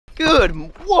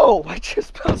Whoa, I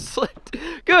just about slipped.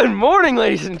 Good morning,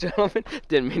 ladies and gentlemen.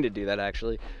 Didn't mean to do that,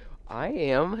 actually. I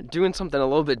am doing something a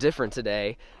little bit different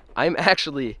today. I'm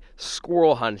actually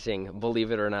squirrel hunting,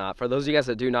 believe it or not. For those of you guys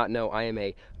that do not know, I am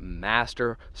a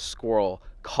master squirrel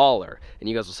caller, and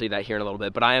you guys will see that here in a little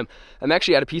bit. But I'm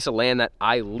actually at a piece of land that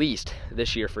I leased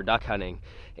this year for duck hunting.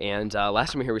 And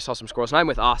last time we were here, we saw some squirrels, and I'm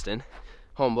with Austin,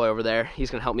 homeboy over there.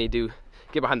 He's gonna help me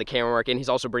get behind the camera work, and he's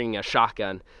also bringing a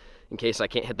shotgun in case I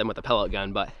can't hit them with a pellet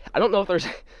gun. But I don't know if there's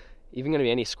even gonna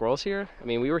be any squirrels here. I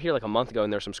mean, we were here like a month ago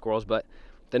and there's some squirrels, but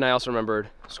then I also remembered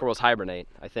squirrels hibernate,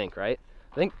 I think, right?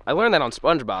 I think I learned that on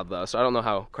SpongeBob though, so I don't know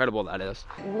how credible that is.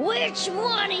 Which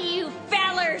one of you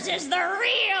fellers is the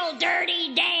real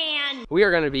Dirty Dan?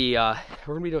 We're gonna be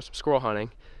doing some squirrel hunting.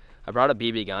 I brought a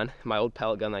BB gun, my old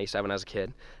pellet gun that I used to have when I was a kid,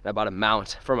 and I bought a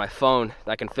mount for my phone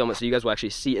that I can film it so you guys will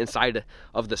actually see inside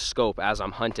of the scope as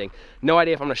I'm hunting. No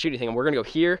idea if I'm gonna shoot anything. We're gonna go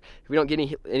here. If we don't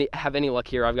get have any luck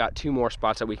here, I've got 2 more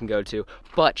spots that we can go to.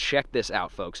 But check this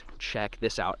out, folks. Check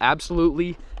this out.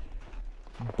 Absolutely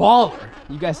baller.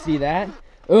 You guys see that?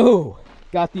 Ooh,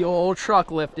 got the old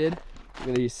truck lifted. Look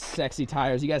at these sexy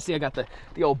tires. You guys see I got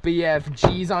the old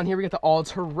BFGs on here. We got the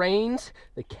all-terrains,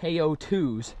 the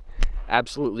KO2s.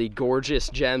 Absolutely gorgeous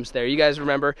gems there. You guys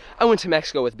remember I went to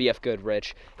Mexico with BF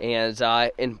Goodrich and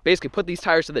basically put these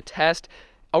tires to the test.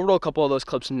 I'll roll a couple of those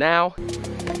clips now.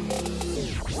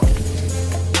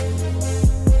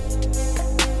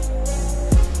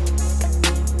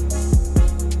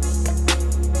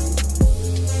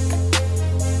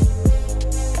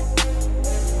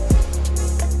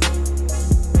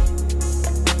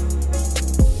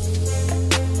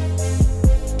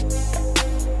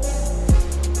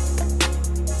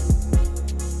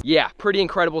 Yeah, pretty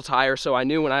incredible tire. So I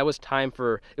knew when it was time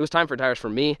for tires for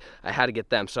me, I had to get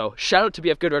them. So shout out to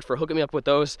BF Goodrich for hooking me up with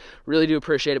those. Really do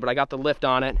appreciate it. But I got the lift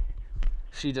on it.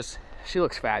 She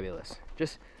looks fabulous.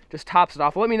 Just tops it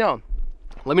off. Let me know.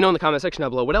 Let me know in the comment section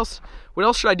down below. What else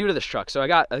should I do to this truck? So I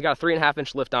got a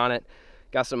 3.5-inch lift on it.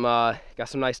 Got some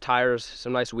nice tires,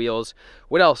 some nice wheels.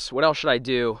 What else should I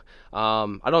do?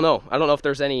 I don't know. I don't know if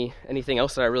there's anything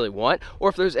else that I really want, or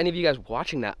if there's any of you guys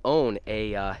watching that own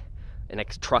a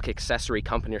truck accessory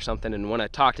company or something and want to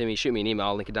talk to me, shoot me an email.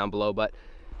 I'll link it down below. But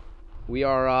we're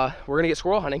gonna get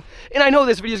squirrel hunting, and I know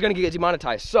this video is gonna get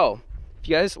demonetized. So if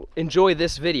you guys enjoy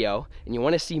this video and you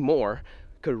want to see more,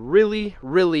 could really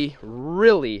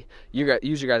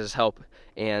use your guys' help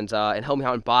and help me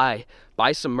out and buy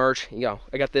some merch. You know,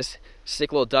 I got this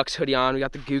sick little Ducks hoodie on. We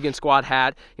got the Guggen Squad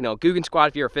hat. You know, Guggen Squad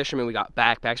if you're a fisherman. We got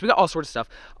backpacks. We got all sorts of stuff.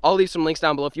 I'll leave some links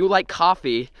down below. If you like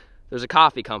coffee, there's a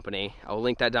coffee company. I'll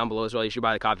link that down below as well. You should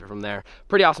buy the coffee from there.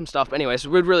 Pretty awesome stuff. But anyways,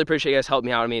 we'd really appreciate you guys helping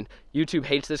me out. I mean, YouTube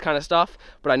hates this kind of stuff,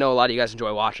 but I know a lot of you guys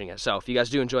enjoy watching it. So if you guys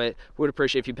do enjoy it, we would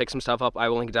appreciate if you pick some stuff up. I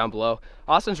will link it down below.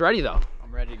 Austin's ready though.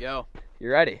 I'm ready to go.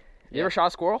 You're ready? You ever shot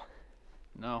a squirrel?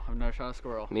 No, I've never shot a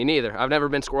squirrel. Me neither. I've never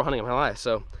been squirrel hunting in my life,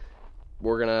 so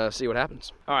we're gonna see what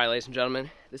happens. All right, ladies and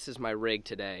gentlemen, this is my rig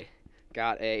today.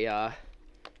 Got a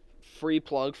free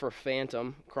plug for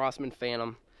Phantom, Crossman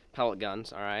Phantom pellet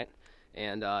guns, all right?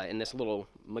 And in this little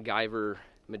MacGyver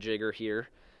majigger here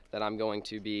that I'm going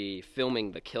to be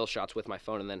filming the kill shots with my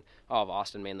phone, and then I'll have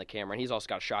Austin man the camera, and he's also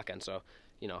got a shotgun, so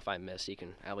you know, if I miss, he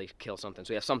can at least kill something.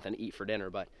 So we have something to eat for dinner,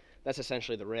 but that's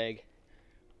essentially the rig.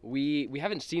 We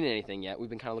haven't seen anything yet. We've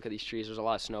been kind of looking at these trees. There's a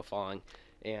lot of snow falling,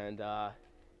 and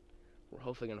we're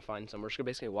hopefully gonna find some. We're just gonna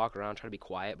basically walk around, try to be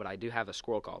quiet, but I do have a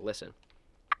squirrel call. Listen.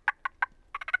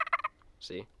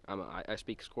 See, I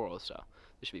speak squirrel, so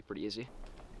this should be pretty easy.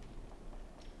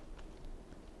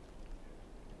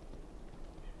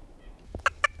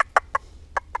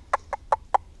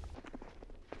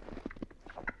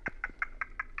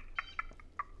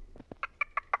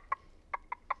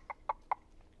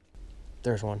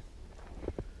 There's one.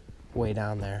 Way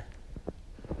down there.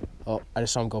 Oh, I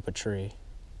just saw him go up a tree.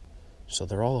 So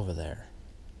they're all over there.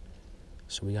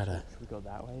 So we gotta... Should we go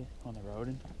that way on the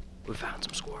road? We found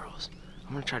some squirrels.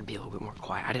 I'm gonna try to be a little bit more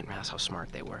quiet. I didn't realize how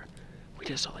smart they were. We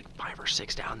just saw like 5 or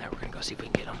 6 down there. We're gonna go see if we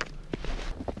can get them.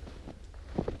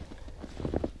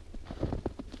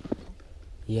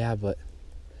 Yeah, but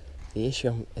the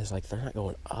issue is like they're not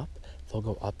going up. They'll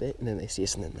go up it and then they see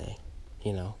us and then they,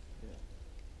 you know.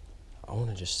 I want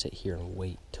to just sit here and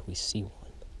wait till we see one.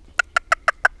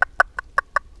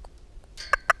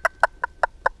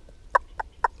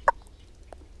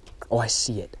 Oh, I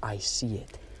see it. I see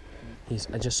it.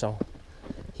 I just saw.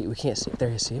 We can't see it. There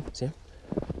you see him. See him?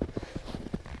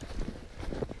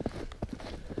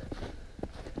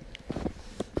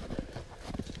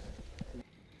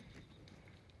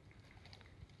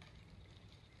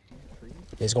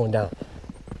 He's going down.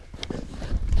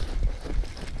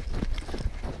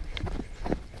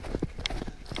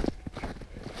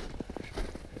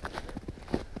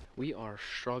 We are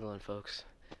struggling, folks.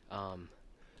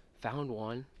 Found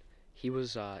one. He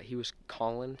was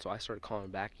calling, so I started calling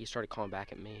back. He started calling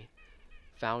back at me.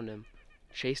 Found him,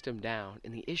 chased him down,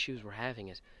 and the issues we're having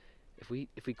is if we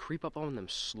creep up on them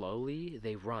slowly,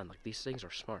 they run. Like, these things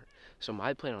are smart. So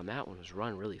my plan on that one was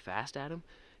run really fast at him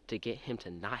to get him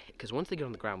to not hit, because once they get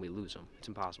on the ground, we lose them. It's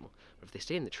impossible. But if they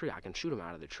stay in the tree, I can shoot them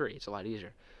out of the tree. It's a lot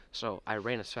easier. So I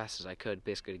ran as fast as I could,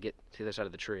 basically, to get to the other side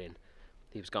of the tree, and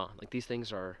he was gone. Like, these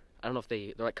things are, I don't know if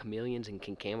they're like chameleons and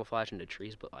can camouflage into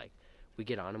trees, but like, we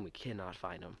get on them, we cannot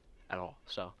find them at all.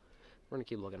 So we're gonna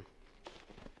keep looking.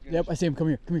 Yep, I see him. Come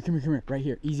here. Come here. Come here. Come here. Right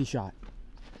here. Easy shot.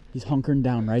 He's hunkering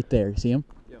down right there. You see him?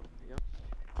 Yep.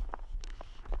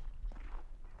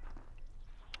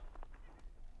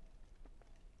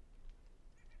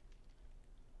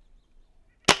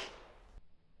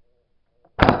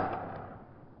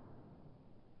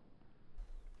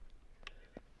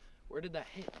 Where did that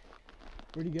hit?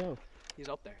 Where'd he go? He's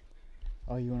up there.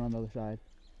 Oh, you went on the other side.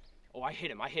 Oh, I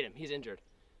hit him. He's injured.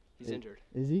 He's injured.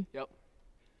 Is he? Yep.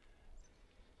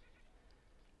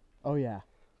 Oh, yeah.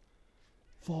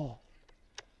 Fall.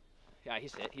 Yeah,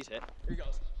 he's hit. Here he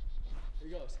goes. Here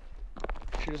he goes.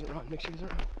 Make sure he doesn't run. Make sure he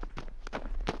doesn't run.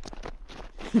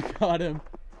 You got him.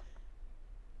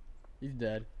 He's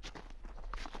dead.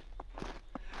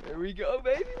 There we go,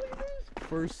 baby. Look at this.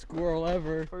 First squirrel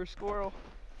ever. First squirrel.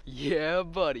 Yeah,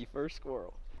 buddy. First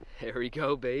squirrel. There we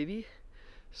go, baby.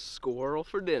 Squirrel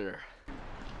for dinner.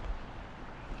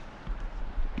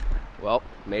 Well,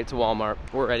 made it to Walmart.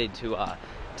 We're ready to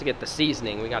get the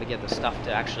seasoning. We got to get the stuff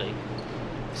to actually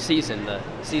season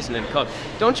and cook.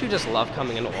 Don't you just love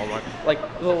coming into Walmart? Like,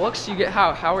 the looks you get.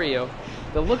 How are you?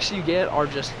 The looks you get are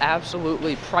just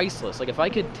absolutely priceless. Like, if I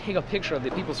could take a picture of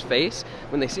the people's face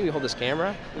when they see me hold this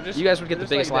camera, you guys would get the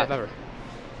biggest laugh ever.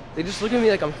 They just look at me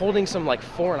like I'm holding some like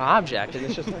foreign object, and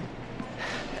it's just like.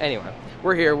 Anyway,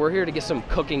 we're here to get some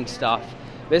cooking stuff.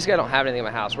 Basically, I don't have anything in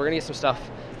my house. We're gonna get some stuff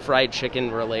fried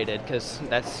chicken related, because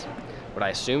that's what I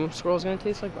assume squirrel's gonna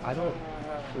taste like, but I don't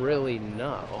really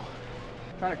know.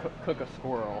 I'm trying to cook a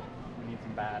squirrel. We need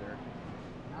some batter.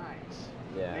 Nice.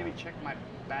 Yeah. Maybe check my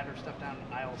batter stuff down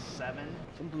in aisle 7.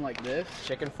 Something like this.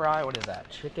 Chicken fry? What is that?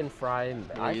 Chicken fry? I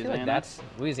feel like Louisiana? that's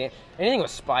Louisiana. Anything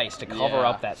with spice to cover Yeah,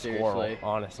 up that squirrel, seriously.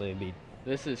 honestly, would be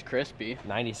This is crispy.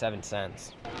 97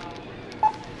 cents.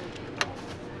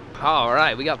 All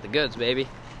right, we got the goods, baby.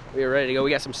 We are ready to go. We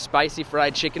got some spicy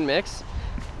fried chicken mix.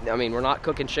 I mean, we're not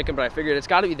cooking chicken, but I figured it's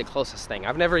got to be the closest thing.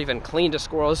 I've never even cleaned a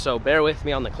squirrel, so bear with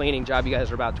me on the cleaning job you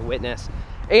guys are about to witness,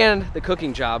 and the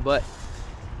cooking job. But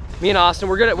me and Austin,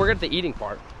 we're good at the eating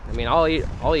part. I mean, I'll eat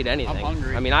anything. I'm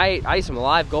hungry. I mean, I ate some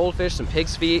live goldfish, some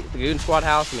pig's feet, the Goon Squad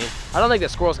house. I mean, I don't think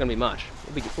that squirrel's gonna be much.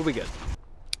 We'll be good.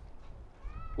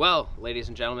 Well, ladies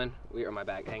and gentlemen, we are my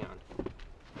bag. Hang on.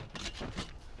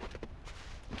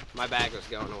 My bag was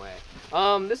going away.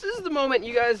 This is the moment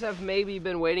you guys have maybe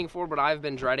been waiting for, but I've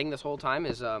been dreading this whole time.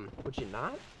 Is would you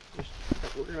not?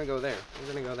 We're gonna go there.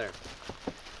 We're gonna go there.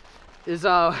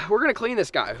 We're gonna clean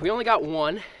this guy. We only got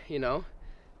one, you know.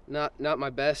 Not my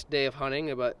best day of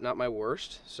hunting, but not my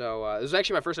worst. So this was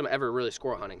actually my first time ever really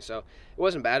squirrel hunting. So it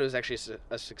wasn't bad. It was actually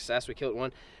a success. We killed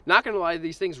one. Not gonna lie,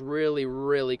 these things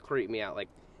really creep me out. Like,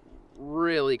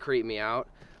 really creep me out.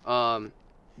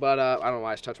 But I don't know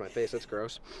why I just touched my face. That's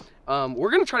gross.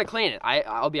 We're gonna try to clean it.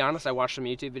 I'll be honest. I watched some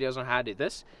YouTube videos on how to do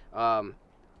this.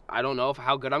 I don't know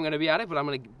how good I'm gonna be at it, but I'm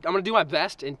gonna do my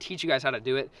best and teach you guys how to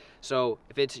do it. So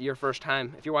if it's your first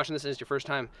time, if you're watching this and it's your first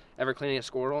time ever cleaning a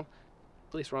squirrel,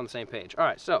 at least we're on the same page. All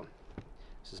right. So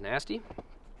this is nasty.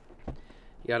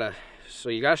 You gotta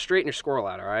straighten your squirrel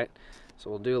out. All right. So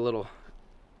we'll do a little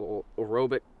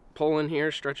aerobic pulling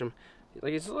here. Stretch him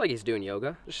like he's doing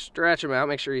yoga. Just stretch him out.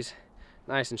 Make sure he's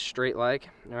nice and straight like.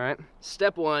 All right.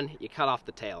 Step 1, you cut off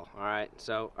the tail. All right.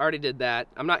 So I already did that.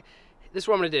 This is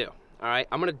what I'm gonna do. All right.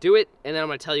 I'm gonna do it, and then I'm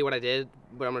gonna tell you what I did,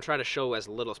 but I'm gonna try to show as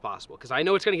little as possible, because I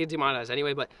know it's gonna get demonetized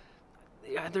anyway. But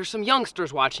yeah, there's some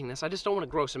youngsters watching this. I just don't want to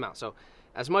gross them out. So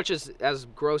as much as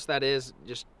gross that is,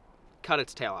 just cut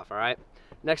its tail off. All right.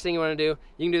 Next thing you want to do,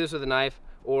 you can do this with a knife,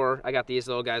 or I got these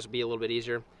little guys, would be a little bit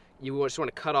easier. You just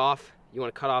want to cut off. You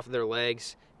want to cut off their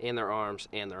legs and their arms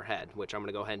and their head, which I'm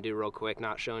gonna go ahead and do real quick,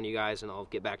 not showing you guys, and I'll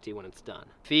get back to you when it's done.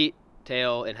 Feet,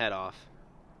 tail, and head off.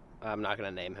 I'm not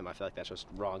gonna name him. I feel like that's just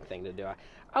the wrong thing to do. I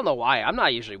don't know why. I'm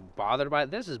not usually bothered by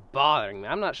it. This is bothering me.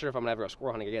 I'm not sure if I'm gonna ever go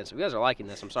squirrel hunting again. So if you guys are liking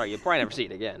this, I'm sorry. You'll probably never see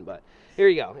it again. But here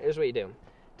you go. Here's what you do.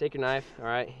 Take your knife. All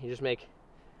right. You just make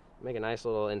a nice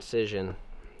little incision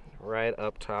right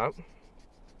up top,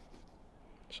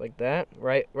 just like that.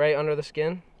 Right under the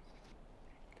skin,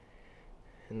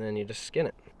 and then you just skin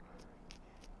it.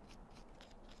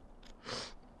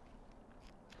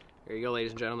 Here you go,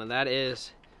 ladies and gentlemen. That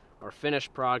is our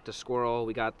finished product of Squirrel.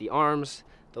 We got the arms,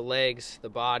 the legs, the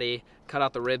body, cut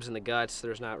out the ribs and the guts.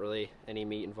 There's not really any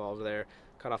meat involved there.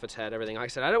 Cut off its head, everything. Like I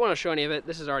said, I don't want to show any of it.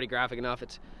 This is already graphic enough.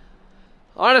 It's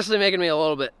honestly making me a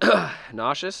little bit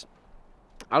nauseous.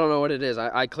 I don't know what it is.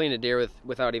 I cleaned a deer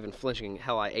without even flinching.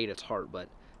 Hell, I ate its heart, but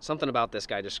something about this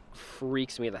guy just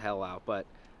freaks me the hell out. But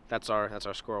that's our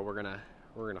squirrel. We're gonna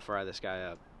fry this guy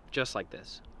up just like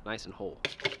this, nice and whole.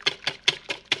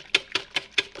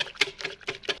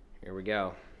 Here we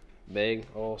go. Big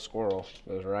old squirrel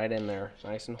goes right in there,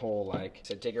 nice and whole. Like I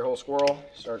said, take your whole squirrel,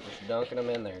 start just dunking them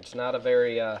in there. It's not a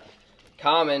very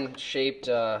common shaped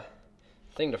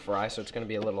thing to fry, so it's going to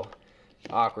be a little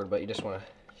awkward, but you just want to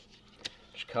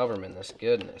just cover them in this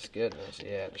goodness.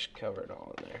 Yeah, just cover it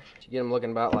all in there. You get them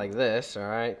looking about like this, all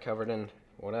right, covered in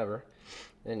whatever.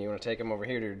 Then you want to take them over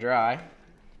here to dry.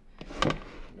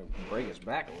 Break his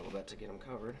back a little bit to get them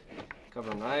covered.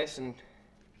 Cover them nice and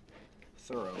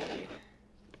thoroughly.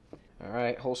 All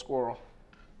right, whole squirrel.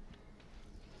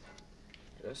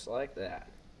 Just like that.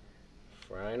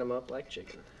 Frying them up like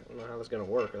chicken. I don't know how this is going to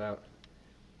work without...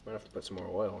 Might have to put some more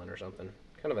oil in or something.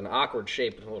 Kind of an awkward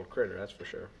shaped little critter, that's for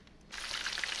sure.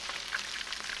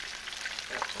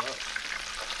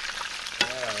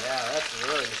 Oh yeah, that's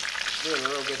really just doing a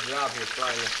real good job here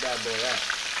frying this bad boy up.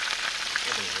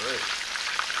 Looking great.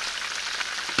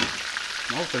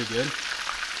 Smells pretty good.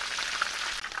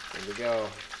 Here we go.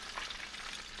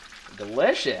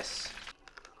 Delicious.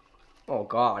 Oh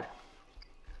God.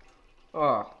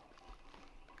 Oh.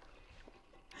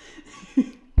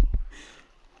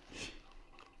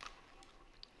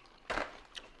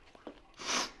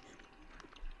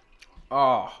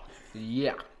 Oh,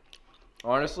 yeah.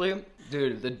 Honestly,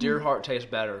 dude, the deer heart tastes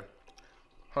better.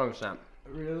 100%.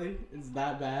 Really? It's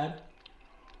that bad?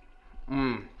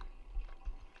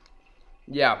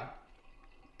 Yeah.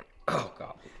 Oh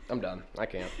God, I'm done. I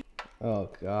can't. Oh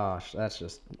gosh, that's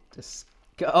just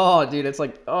oh, dude, it's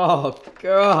like, oh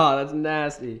God, that's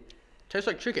nasty. Tastes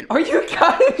like chicken. Are you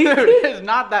kidding me? Dude, it's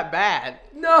not that bad.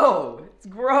 No, it's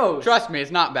gross. Trust me,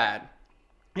 it's not bad.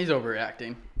 He's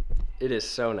overreacting. It is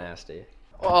so nasty.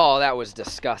 Oh, that was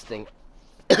disgusting.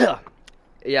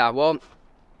 Yeah, well,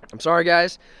 I'm sorry,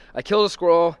 guys. I killed a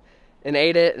squirrel and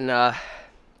ate it, and I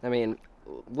mean,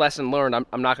 lesson learned.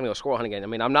 I'm not gonna go squirrel hunting again. I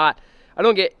mean, I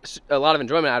don't get a lot of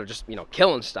enjoyment out of just, you know,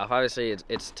 killing stuff. Obviously,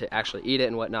 it's to actually eat it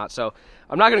and whatnot. So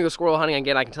I'm not gonna go squirrel hunting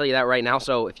again. I can tell you that right now.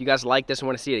 So if you guys like this and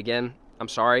want to see it again, I'm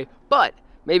sorry, but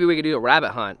maybe we could do a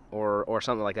rabbit hunt or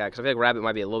something like that, because I feel like rabbit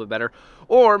might be a little bit better.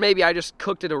 Or maybe I just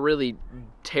cooked it a really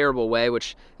terrible way,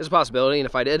 which is a possibility. And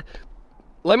if I did,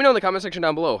 let me know in the comment section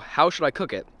down below. How should I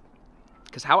cook it?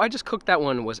 Because how I just cooked that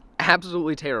one was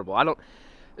absolutely terrible.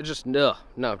 Just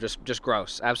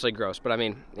gross, absolutely gross. But I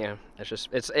mean, yeah,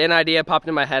 it's an idea popped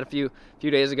in my head a few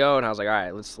days ago, and I was like, all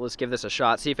right, let's give this a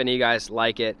shot. See if any of you guys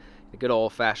like it. A good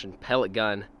old-fashioned pellet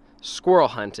gun squirrel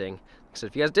hunting. So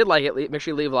if you guys did like it, make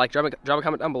sure you leave a like, drop a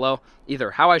comment down below,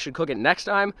 either how I should cook it next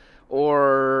time,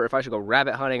 or if I should go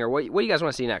rabbit hunting, or what do you guys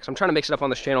want to see next. I'm trying to mix it up on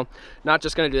this channel, not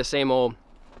just going to do the same old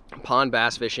pond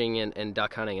bass fishing and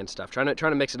duck hunting and stuff. Trying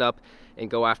to mix it up and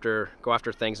go after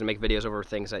things and make videos over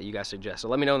things that you guys suggest. So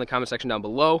let me know in the comment section down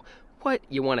below what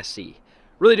you want to see.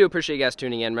 Really do appreciate you guys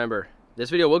tuning in. Remember, this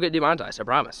video will get demonetized, I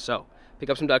promise. So pick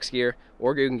up some ducks gear,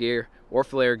 or Guggen gear, or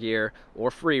Flair gear,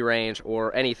 or free range,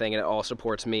 or anything, and it all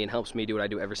supports me and helps me do what I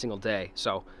do every single day.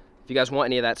 So if you guys want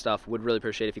any of that stuff, would really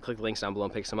appreciate it if you click the links down below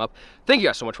and pick some up. Thank you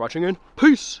guys so much for watching, and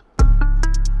peace!